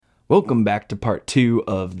Welcome back to part 2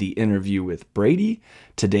 of the interview with Brady.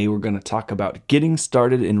 Today we're going to talk about getting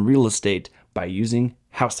started in real estate by using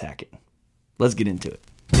house hacking. Let's get into it.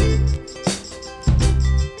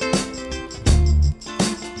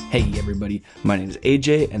 Hey everybody, my name is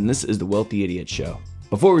AJ and this is the Wealthy Idiot Show.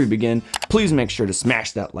 Before we begin, please make sure to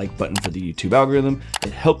smash that like button for the YouTube algorithm.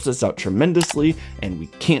 It helps us out tremendously and we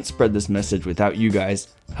can't spread this message without you guys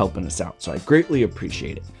helping us out, so I greatly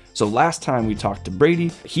appreciate it. So last time we talked to Brady,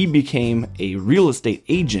 he became a real estate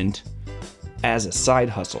agent as a side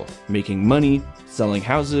hustle, making money, selling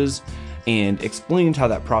houses, and explained how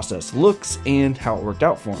that process looks and how it worked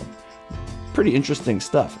out for him. Pretty interesting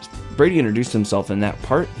stuff. Brady introduced himself in that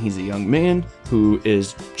part. He's a young man who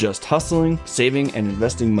is just hustling, saving, and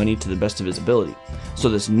investing money to the best of his ability. So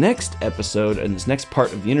this next episode and this next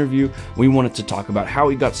part of the interview, we wanted to talk about how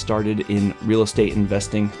he got started in real estate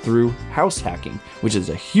investing through house hacking, which is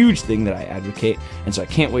a huge thing that I advocate, and so I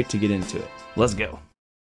can't wait to get into it. Let's go.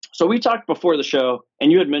 So we talked before the show,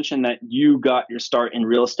 and you had mentioned that you got your start in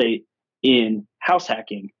real estate in house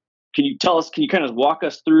hacking. Can you kind of walk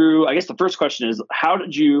us through, I guess the first question is, how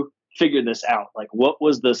did you figure this out? Like, what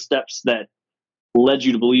was the steps that led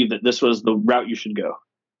you to believe that this was the route you should go?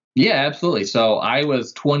 Yeah, absolutely. So I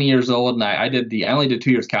was 20 years old and I only did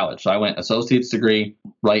 2 years college. So I went associate's degree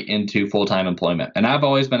right into full-time employment. And I've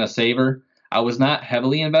always been a saver. I was not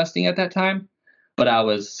heavily investing at that time, but I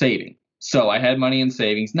was saving. So I had money in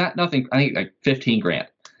savings, nothing, I think like 15 grand.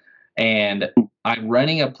 And I'm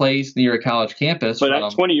renting a place near a college campus. But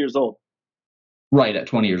at 20 years old. Right, at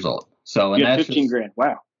 20 years old. So, and you had that's 15 grand.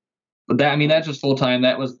 Wow. But that's just full time.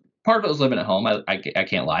 That was part of it was living at home. I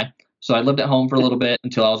can't lie. So I lived at home for a little bit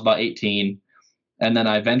until I was about 18. And then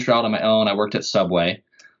I ventured out on my own. I worked at Subway.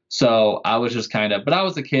 So I was just but I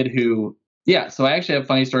was a kid who, so I actually have a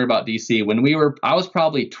funny story about DC. I was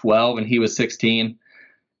probably 12 and he was 16.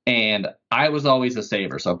 And I was always a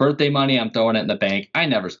saver. So birthday money, I'm throwing it in the bank. I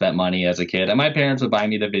never spent money as a kid. And my parents would buy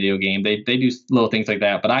me the video game. They do little things like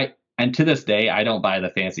that. But and to this day, I don't buy the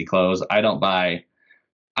fancy clothes.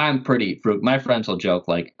 I'm pretty frugal. My friends will joke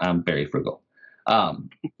like I'm very frugal.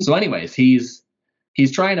 So anyways, he's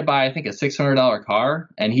trying to buy, I think, a $600 car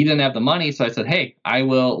and he didn't have the money. So I said, hey, I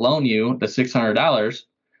will loan you the $600,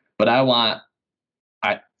 but I want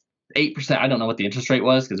 8%. I don't know what the interest rate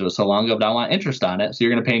was because it was so long ago, but I want interest on it. So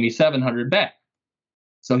you're going to pay me $700 back.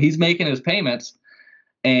 So he's making his payments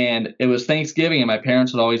and it was Thanksgiving and my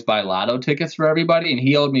parents would always buy lotto tickets for everybody. And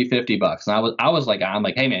he owed me $50. And I'm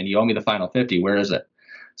like, hey man, you owe me the final 50. Where is it?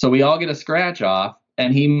 So we all get a scratch off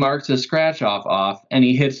and he marks his scratch off and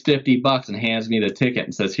he hits $50 and hands me the ticket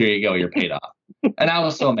and says, here you go, you're paid off. And I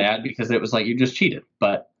was so mad because it was like, you just cheated.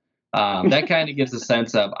 But that kind of gives a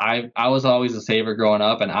sense of, I was always a saver growing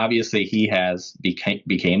up and obviously he has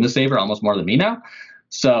became the saver almost more than me now.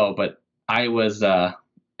 So, but I was,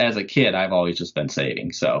 as a kid, I've always just been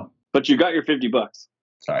saving. So, but you got your $50.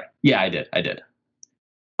 Sorry. Yeah, I did.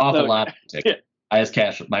 Off a lot of ticket. I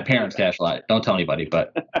just my parents cash a lot. Don't tell anybody,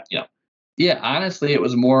 but Yeah, honestly, it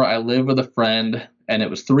was more, I lived with a friend and it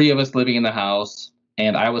was 3 of us living in the house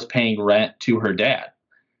and I was paying rent to her dad.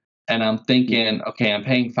 And I'm thinking, okay, I'm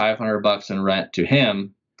paying $500 in rent to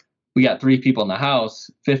him. We got 3 people in the house,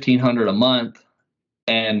 $1,500 a month.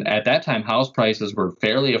 And at that time, house prices were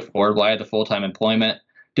fairly affordable. I had the full-time employment,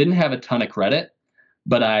 didn't have a ton of credit,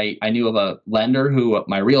 but I knew of a lender who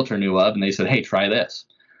my realtor knew of, and they said, hey, try this.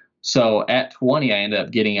 So at 20, I ended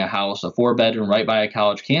up getting a house, a 4-bedroom right by a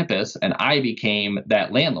college campus, and I became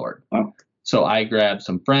that landlord. Wow. So I grabbed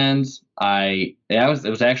some friends. It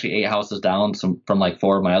was actually 8 houses down from like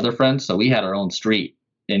 4 of my other friends. So we had our own street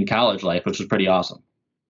in college life, which was pretty awesome.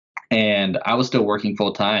 And I was still working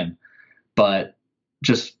full time, but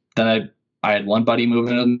just then I had one buddy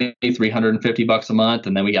moving in with me, $350 a month.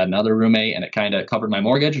 And then we got another roommate and it kind of covered my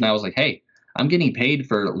mortgage. And I was like, hey, I'm getting paid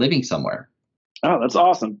for living somewhere. Oh, that's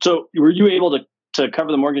awesome. So were you able to cover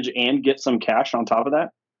the mortgage and get some cash on top of that?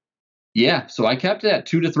 Yeah. So I kept it at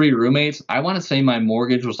 2 to 3 roommates. I want to say my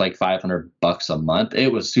mortgage was like $500 a month.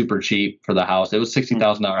 It was super cheap for the house. It was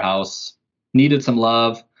 $60,000 house, needed some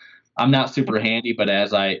love. I'm not super handy, but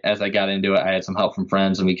as I got into it, I had some help from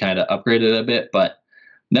friends and we kind of upgraded it a bit. But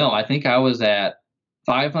no, I think I was at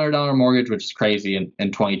 $500 mortgage, which is crazy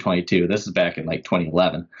in 2022. This is back in like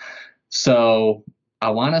 2011. So I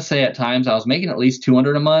want to say at times I was making at least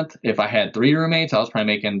 $200 a month. If I had 3 roommates, I was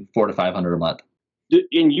probably making $400 to $500 a month.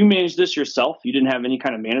 And you managed this yourself? You didn't have any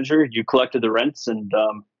kind of manager? You collected the rents and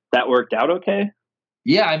that worked out okay?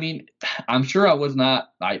 Yeah, I mean, I'm sure I was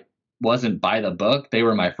not wasn't by the book. They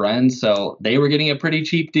were my friends. So they were getting a pretty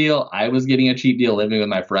cheap deal. I was getting a cheap deal living with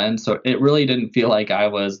my friends. So it really didn't feel like I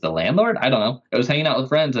was the landlord. I don't know. It was hanging out with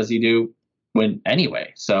friends as you do when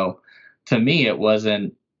anyway. So to me, it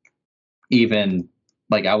wasn't even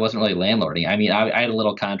like I wasn't really landlording. I mean, I had a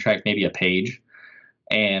little contract, maybe a page,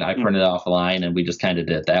 and I printed it off a line and we just kind of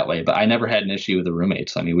did it that way. But I never had an issue with the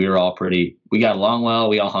roommates. I mean, we got along well.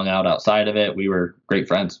 We all hung out outside of it. We were great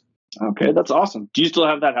friends. Okay, that's awesome. Do you still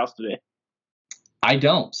have that house today? I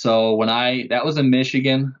don't. So that was in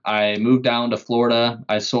Michigan, I moved down to Florida.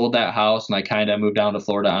 I sold that house and I kind of moved down to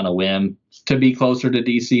Florida on a whim to be closer to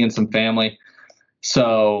DC and some family.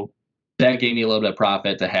 So that gave me a little bit of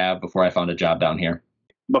profit to have before I found a job down here.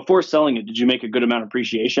 Before selling it, did you make a good amount of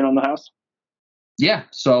appreciation on the house? Yeah.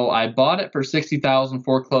 So I bought it for $60,000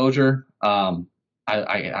 foreclosure.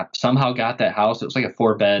 I somehow got that house. It was like a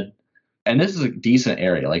 4-bed. And this is a decent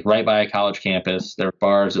area, like right by a college campus. There were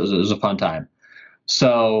bars. It was a fun time.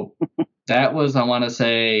 So that was, I want to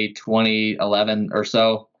say 2011 or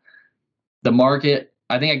so. The market,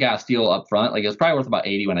 I think I got a steal up front. Like it was probably worth about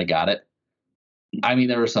 80 when I got it. I mean,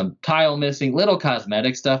 there was some tile missing, little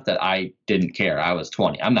cosmetic stuff that I didn't care. I was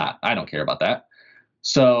 20. I don't care about that.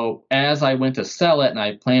 So as I went to sell it and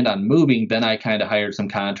I planned on moving, then I kind of hired some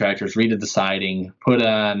contractors, redid the siding, put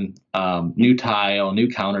on new tile, new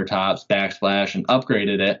countertops, backsplash, and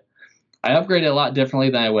upgraded it. I upgraded a lot differently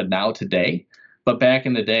than I would now today. But back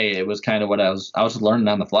in the day, it was kind of what I was learning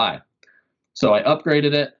on the fly. So I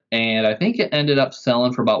upgraded it, and I think it ended up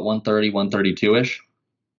selling for about 130, 132-ish.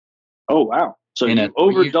 Oh, wow. So you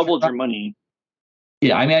over doubled your money.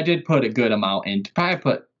 Yeah, I mean, I did put a good amount in.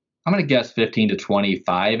 Probably I'm going to guess 15 to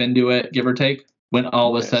 25 into it, give or take, when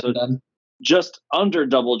all was said and done. Just under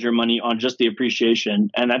doubled your money on just the appreciation,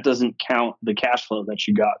 and that doesn't count the cash flow that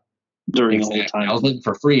you got during the whole time. I was living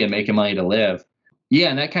for free and making money to live. Yeah,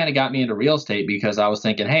 and that kind of got me into real estate because I was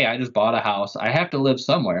thinking, hey, I just bought a house. I have to live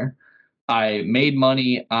somewhere. I made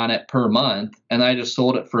money on it per month, and I just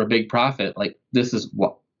sold it for a big profit. Like, this is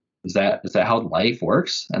what is that how life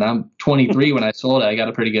works? And I'm 23 when I sold it. I got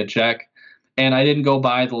a pretty good check. And I didn't go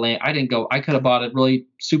buy the land. I could have bought a really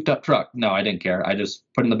souped up truck. No, I didn't care. I just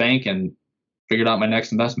put it in the bank and figured out my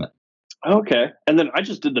next investment. Okay. And then I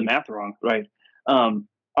just did the math wrong, right?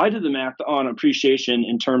 I did the math on appreciation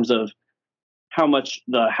in terms of how much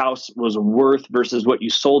the house was worth versus what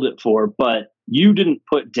you sold it for, but you didn't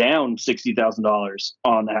put down $60,000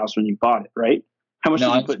 on the house when you bought it, right? How much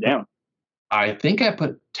did you put down? I think I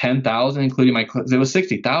put 10,000, including my. It was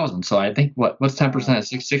 60,000. So I think what's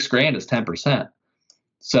 10%? Six grand is 10%.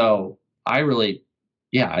 So I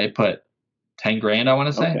put 10 grand. I want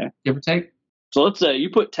to say, give or take. So let's say you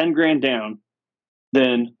put 10 grand down,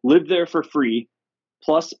 then lived there for free,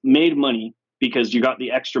 plus made money because you got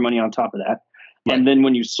the extra money on top of that. Right. And then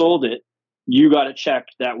when you sold it, you got a check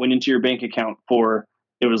that went into your bank account for,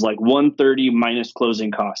 it was like 130 minus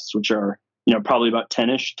closing costs, which are, probably about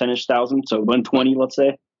 10-ish thousand. So 120, let's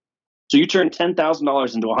say. So you turned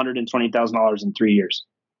 $10,000 into $120,000 in 3 years,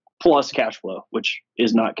 plus cash flow, which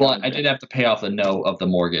is not. Well, I did have to pay off the note of the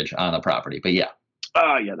mortgage on the property, but yeah.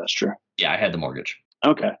 Yeah, that's true. Yeah, I had the mortgage.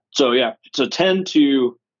 Okay. So yeah. So 10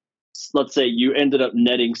 to, let's say you ended up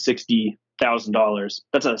netting $60,000.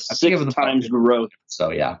 That's a 6 times growth.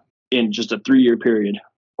 So yeah. In just a 3-year period.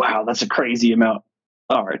 Wow, that's a crazy amount.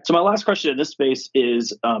 All right. So my last question in this space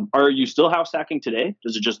is, are you still house hacking today?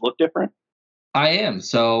 Does it just look different? I am.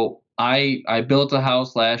 So I built a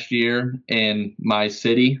house last year in my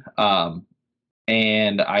city,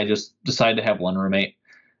 and I just decided to have one roommate.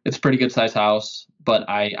 It's a pretty good sized house, but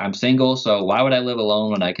I'm single. So why would I live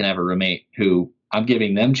alone when I can have a roommate who I'm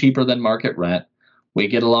giving them cheaper than market rent? We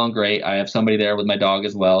get along great. I have somebody there with my dog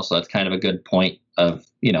as well. So that's kind of a good point of,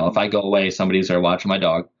 if I go away, somebody's there watching my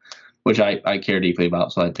dog, which I care deeply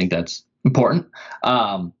about. So I think that's important.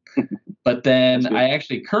 But then I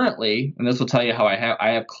actually currently, and this will tell you how I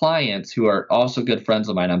have clients who are also good friends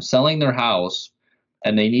of mine. I'm selling their house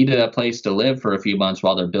and they needed a place to live for a few months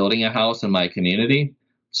while they're building a house in my community.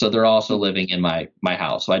 So they're also living in my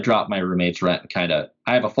house. So I dropped my roommate's rent I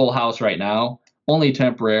have a full house right now, only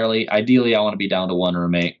temporarily. Ideally, I want to be down to one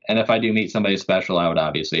roommate. And if I do meet somebody special, I would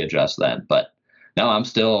obviously adjust then. But no, I'm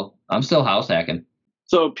still house hacking.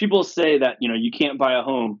 So people say that, you can't buy a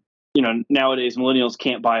home. Nowadays millennials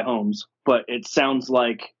can't buy homes, but it sounds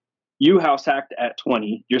like you house hacked at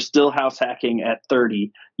 20. You're still house hacking at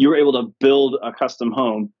 30. You were able to build a custom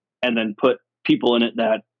home and then put people in it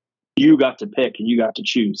that you got to pick and you got to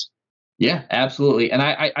choose. Yeah, absolutely. And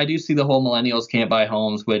I do see the whole millennials can't buy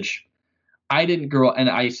homes, which I didn't grow up, and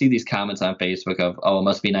I see these comments on Facebook of, oh, it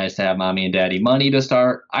must be nice to have mommy and daddy money to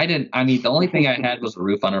start. The only thing I had was a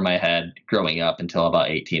roof under my head growing up until about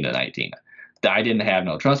 18 to 19. I didn't have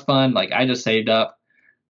no trust fund. Like, I just saved up.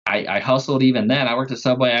 I hustled even then. I worked at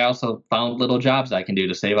Subway. I also found little jobs I can do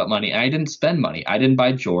to save up money. I didn't spend money. I didn't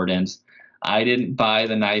buy Jordans. I didn't buy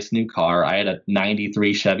the nice new car. I had a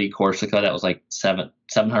 93 Chevy Corsica that was like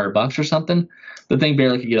 $700 or something. The thing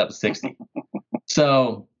barely could get up to 60.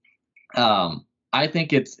 So I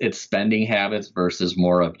think it's spending habits versus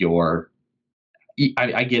more of your,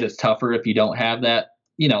 I get it's tougher if you don't have that,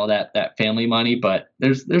 that family money, but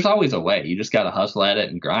there's always a way. You just got to hustle at it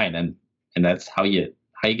and grind. And that's how you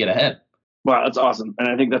get ahead. Wow. That's awesome. And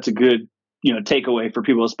I think that's a good, takeaway for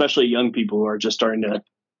people, especially young people who are just starting to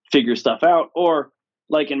figure stuff out, or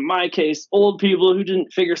like in my case, old people who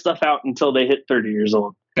didn't figure stuff out until they hit 30 years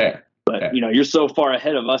old. Fair. But Fair. You're so far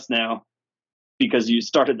ahead of us now because you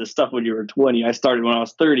started this stuff when you were 20. I started when I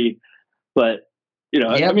was 30. But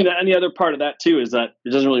I mean, any other part of that too is that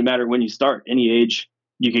it doesn't really matter when you start. Any age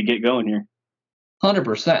you could get going here.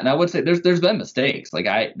 100%. And I would say there's been mistakes. Like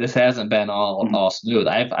this hasn't been all smooth.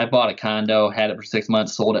 I bought a condo, had it for 6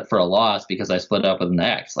 months, sold it for a loss because I split up with an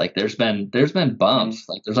ex. Like there's been bumps.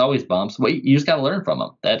 Like there's always bumps. But you just got to learn from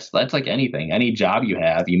them. That's like anything. Any job you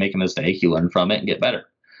have, you make a mistake, you learn from it and get better.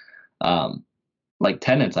 Like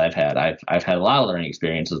tenants I've had a lot of learning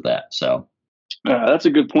experiences with that. So that's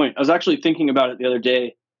a good point. I was actually thinking about it the other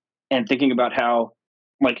day and thinking about how,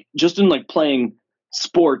 like, just in like playing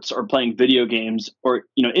sports or playing video games or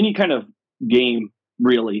any kind of game,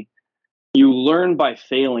 really, you learn by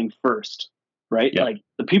failing first, right? Yeah. Like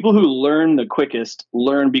the people who learn the quickest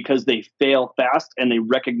learn because they fail fast and they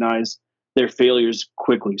recognize their failures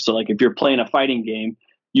quickly. So like if you're playing a fighting game,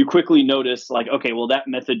 you quickly notice like, okay, well, that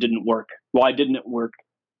method didn't work. Why didn't it work?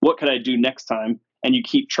 What could I do next time? And you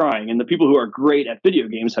keep trying. And the people who are great at video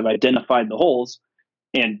games have identified the holes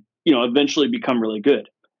and eventually become really good.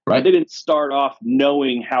 Right. They didn't start off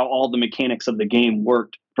knowing how all the mechanics of the game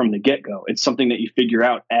worked from the get-go. It's something that you figure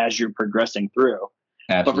out as you're progressing through.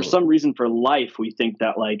 Absolutely. But for some reason for life, we think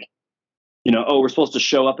that like, we're supposed to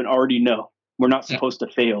show up and already know. We're not supposed to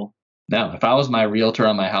fail. No, if I was my realtor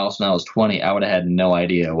on my house when I was 20, I would have had no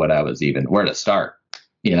idea where to start,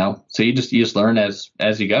 So you just learn as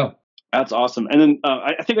you go. That's awesome. And then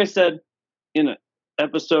I think I said in an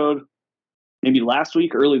episode, maybe last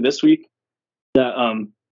week, early this week, that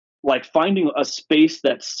like finding a space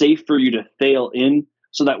that's safe for you to fail in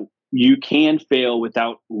so that you can fail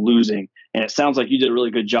without losing. And it sounds like you did a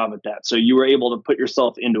really good job at that. So you were able to put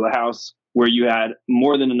yourself into a house where you had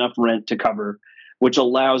more than enough rent to cover, which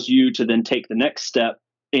allows you to then take the next step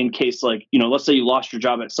in case, like, let's say you lost your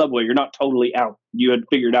job at Subway, you're not totally out. You had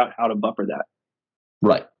figured out how to buffer that.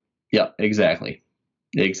 Right. Yeah, exactly.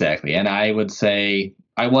 And I would say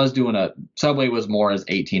I was doing Subway was more as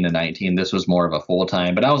 18 to 19. This was more of a full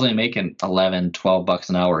time, but I was only making $11-12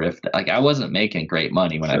 an hour. I wasn't making great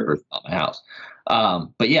money when I first bought my house.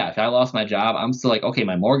 But yeah, if I lost my job, I'm still like, okay,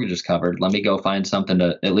 my mortgage is covered. Let me go find something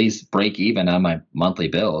to at least break even on my monthly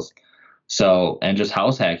bills. So, and just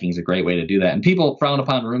house hacking is a great way to do that. And people frown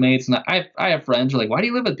upon roommates. And I have friends who are like, why do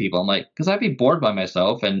you live with people? I'm like, because I'd be bored by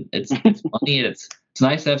myself, and it's money. It's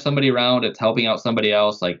nice to have somebody around. It's helping out somebody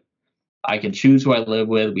else. Like, I can choose who I live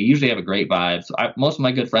with. We usually have a great vibe. So most of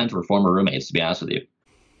my good friends were former roommates, to be honest with you.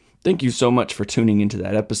 Thank you so much for tuning into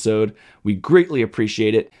that episode. We greatly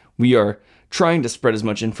appreciate it. We are trying to spread as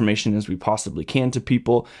much information as we possibly can to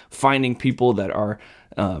people, finding people that are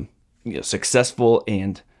successful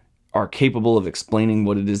and are capable of explaining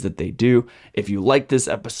what it is that they do. If you like this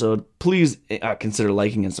episode, please consider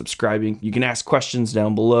liking and subscribing. You can ask questions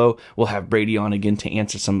down below. We'll have Brady on again to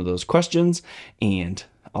answer some of those questions, and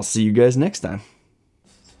I'll see you guys next time.